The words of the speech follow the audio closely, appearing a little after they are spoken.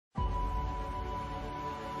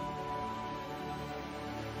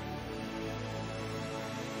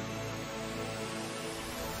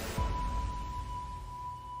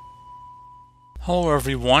Hello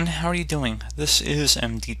everyone, how are you doing? This is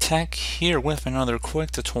MD Tech here with another quick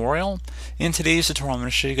tutorial. In today's tutorial, I'm going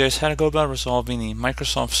to show you guys how to go about resolving the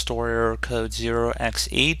Microsoft Store error code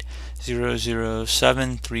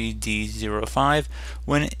 0x801315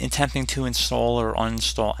 when attempting to install or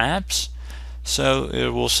uninstall apps. So it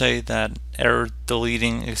will say that error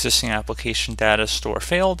deleting existing application data store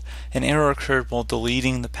failed. An error occurred while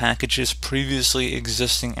deleting the package's previously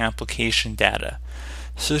existing application data.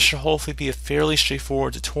 So this should hopefully be a fairly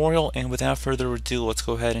straightforward tutorial, and without further ado, let's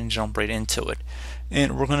go ahead and jump right into it.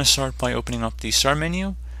 And we're going to start by opening up the start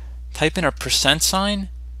menu, type in a %,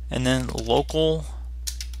 and then local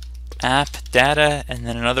app data, and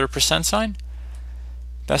then another %.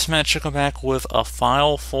 Best match should come back with a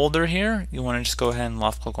file folder here. You want to just go ahead and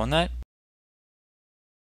left click on that.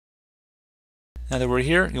 Now that we're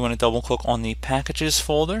here, you want to double click on the packages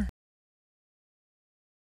folder.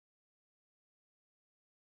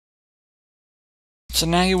 So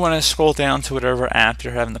now you want to scroll down to whatever app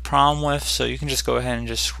you're having the problem with. So you can just go ahead and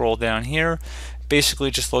just scroll down here. Basically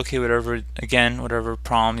just locate whatever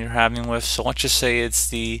problem you're having with. So let's just say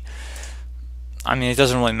it's it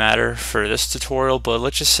doesn't really matter for this tutorial, but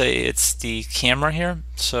let's just say it's the camera here.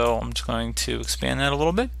 So I'm just going to expand that a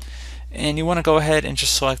little bit. And you want to go ahead and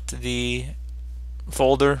just select the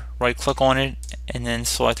folder, right click on it, and then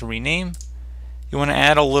select rename. You want to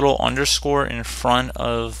add a little underscore in front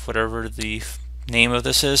of whatever the name of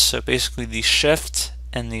this is. So basically the shift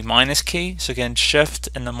and the minus key. So again, shift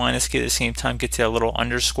and the minus key at the same time get to a little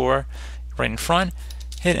underscore right in front.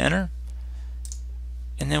 Hit enter.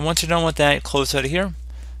 And then once you're done with that, close out of here.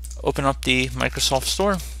 Open up the Microsoft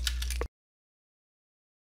Store.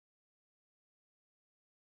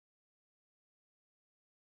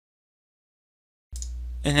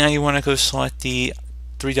 And now you want to go select the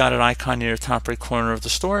three-dotted icon near the top right corner of the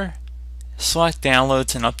store. Select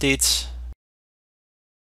downloads and updates.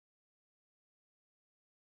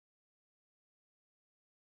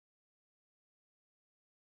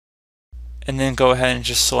 And then go ahead and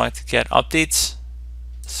just select get updates.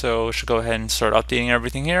 So it should go ahead and start updating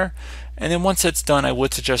everything here. And then once that's done, I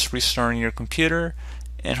would suggest restarting your computer,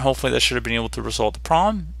 and hopefully that should have been able to resolve the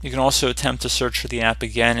problem. You can also attempt to search for the app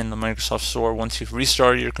again in the Microsoft Store once you've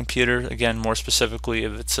restarted your computer. Again, more specifically,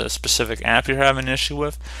 if it's a specific app you're having an issue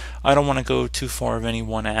with. I don't want to go too far of any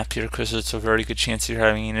one app here because it's a very good chance you're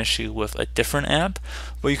having an issue with a different app.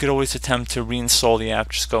 But you could always attempt to reinstall the app.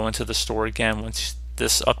 Just go into the store again once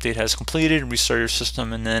this update has completed, restart your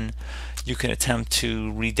system, and then you can attempt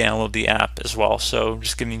to re-download the app as well. So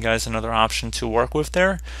just giving you guys another option to work with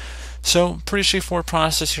there. So pretty straightforward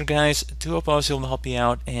process here, guys. I do hope I was able to help you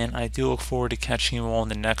out, and I do look forward to catching you all in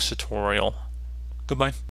the next tutorial. Goodbye.